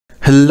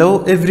Hello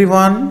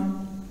everyone.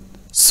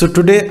 So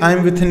today I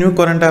am with a new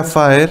current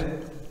affair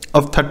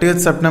of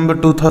 30th September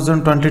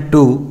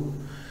 2022.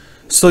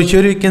 So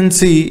here you can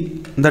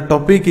see the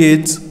topic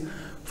is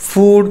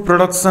food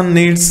production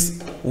needs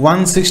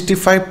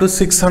 165 to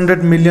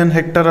 600 million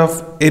hectare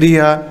of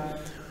area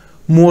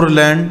more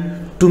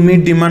land to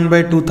meet demand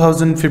by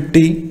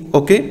 2050.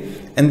 Okay,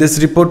 and this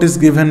report is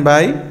given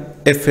by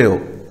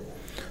FAO.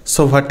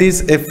 So what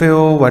is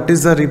FAO? What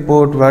is the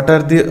report? What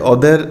are the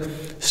other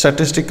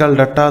statistical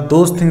data?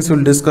 Those things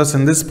we'll discuss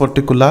in this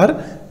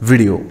particular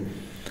video.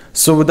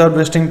 So without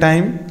wasting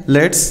time,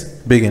 let's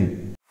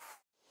begin.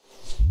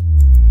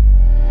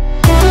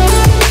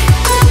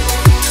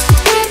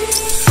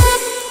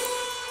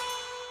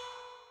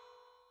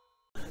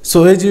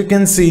 So as you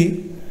can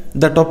see,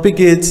 the topic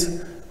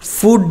is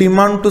food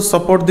demand to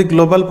support the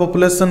global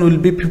population will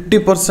be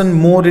 50%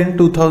 more in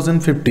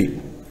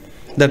 2050.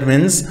 That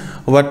means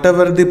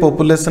whatever the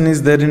population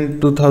is there in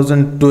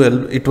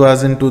 2012, it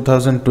was in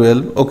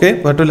 2012.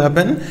 Okay, what will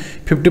happen?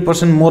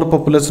 50% more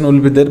population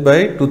will be there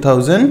by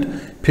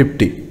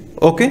 2050.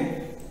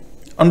 Okay,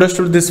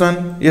 understood this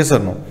one? Yes or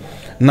no?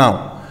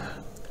 Now,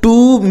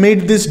 to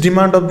meet this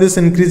demand of this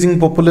increasing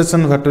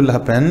population, what will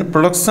happen?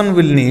 Production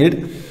will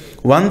need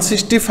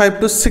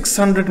 165 to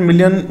 600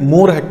 million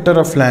more hectare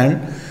of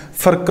land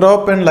for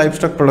crop and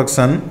livestock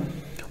production,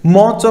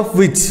 much of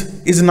which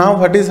is now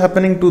what is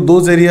happening to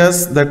those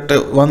areas that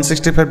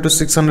 165 to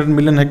 600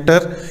 million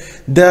hectare,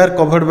 they are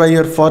covered by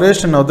your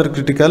forest and other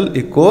critical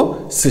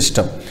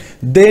ecosystem.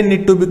 They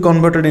need to be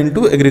converted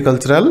into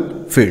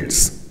agricultural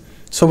fields.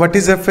 So what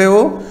is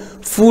FAO?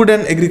 Food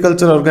and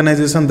Agriculture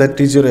Organization,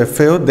 that is your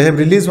FAO. They have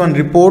released one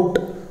report,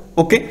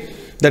 okay,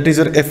 that is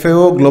your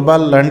FAO Global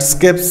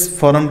Landscapes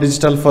Forum,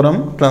 Digital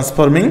Forum,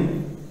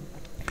 Transforming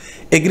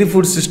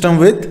Agri-Food System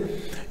with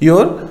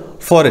your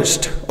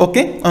forest,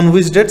 okay, on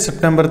which date?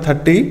 September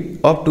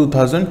 30 of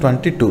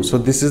 2022. So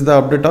this is the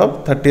update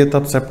of 30th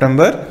of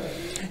September.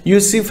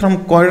 You see,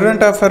 from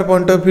current affair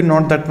point of view,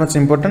 not that much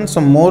important, so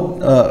more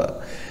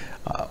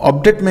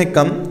update may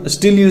come.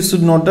 Still you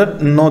should know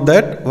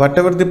that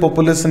whatever the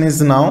population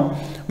is now,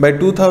 by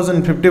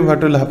 2050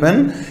 what will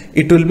happen?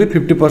 It will be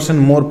 50%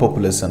 more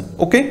population.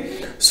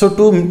 Okay, so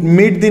to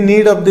meet the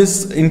need of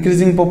this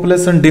increasing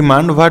population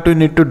demand, what we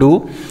need to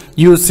do?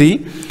 You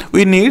see,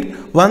 we need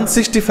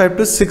 165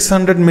 to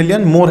 600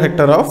 million more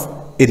hectare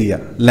of area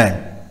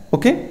land,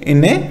 okay,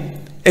 in a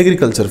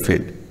agriculture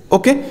field.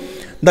 Okay,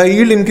 the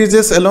yield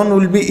increases alone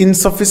will be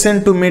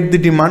insufficient to meet the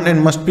demand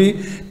and must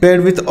be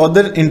paired with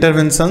other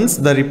interventions,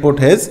 the report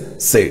has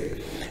said.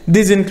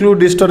 These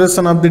include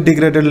restoration of the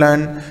degraded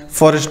land,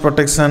 forest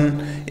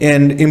protection,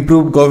 and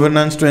improved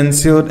governance to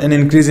ensure an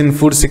increase in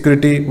food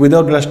security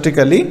without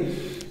drastically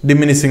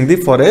diminishing the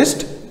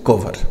forest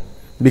cover,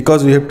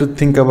 because we have to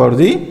think about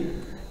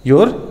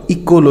your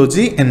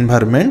ecology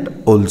environment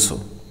also.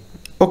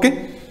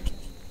 Okay,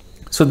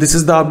 so this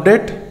is the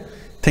update.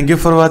 Thank you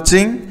for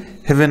watching.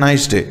 Have a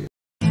nice day.